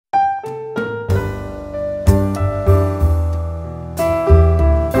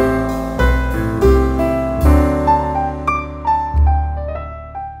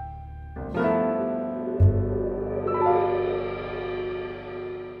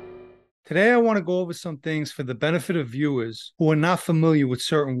Today, I want to go over some things for the benefit of viewers who are not familiar with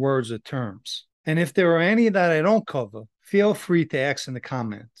certain words or terms. And if there are any that I don't cover, feel free to ask in the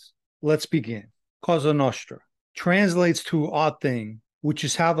comments. Let's begin. Cosa Nostra translates to our thing, which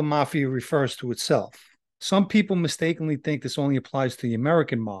is how the Mafia refers to itself. Some people mistakenly think this only applies to the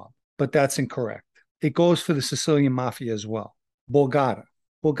American mob, but that's incorrect. It goes for the Sicilian Mafia as well. Borgata.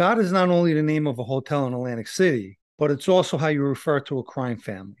 Borgata is not only the name of a hotel in Atlantic City, but it's also how you refer to a crime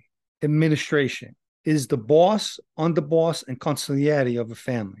family. Administration is the boss, underboss, and consigliere of a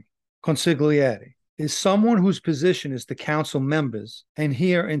family. Consigliere is someone whose position is to counsel members and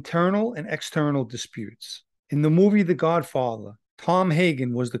hear internal and external disputes. In the movie The Godfather, Tom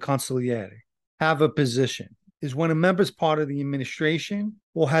Hagen was the consigliere. Have a position is when a member is part of the administration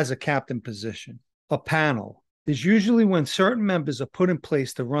or has a captain position. A panel is usually when certain members are put in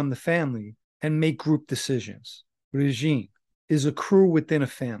place to run the family and make group decisions. Regime is a crew within a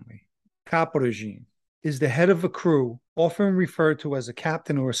family. Caporegime is the head of a crew, often referred to as a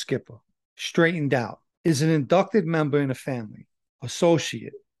captain or a skipper. Straightened out is an inducted member in a family.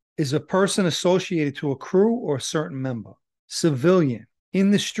 Associate is a person associated to a crew or a certain member. Civilian.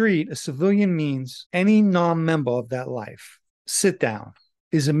 In the street, a civilian means any non-member of that life. Sit down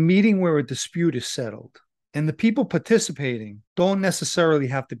is a meeting where a dispute is settled. And the people participating don't necessarily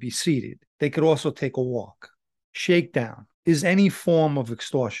have to be seated. They could also take a walk. Shakedown is any form of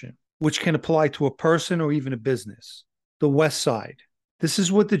extortion, which can apply to a person or even a business. The West Side. This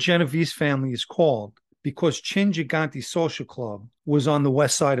is what the Genovese family is called because Chin Gigante Social Club was on the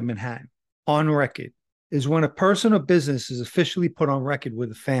west side of Manhattan. On record is when a person or business is officially put on record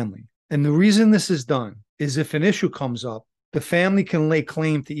with a family. And the reason this is done is if an issue comes up, the family can lay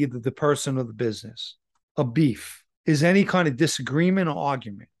claim to either the person or the business. A beef is any kind of disagreement or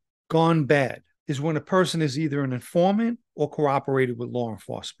argument. Gone bad is when a person is either an informant or cooperated with law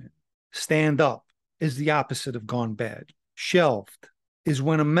enforcement. Stand up is the opposite of gone bad. Shelved is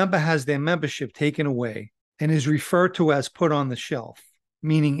when a member has their membership taken away and is referred to as put on the shelf,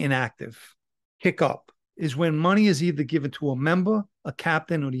 meaning inactive. Kick up is when money is either given to a member, a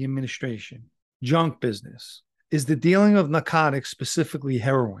captain, or the administration. Junk business is the dealing of narcotics, specifically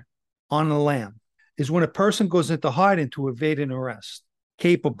heroin. On the lam is when a person goes into hiding to evade an arrest.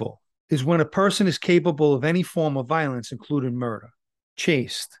 Capable is when a person is capable of any form of violence, including murder.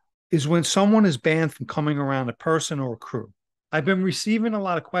 Chaste is when someone is banned from coming around a person or a crew. I've been receiving a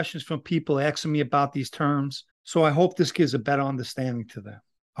lot of questions from people asking me about these terms, so I hope this gives a better understanding to them.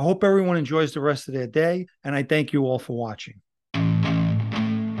 I hope everyone enjoys the rest of their day, and I thank you all for watching.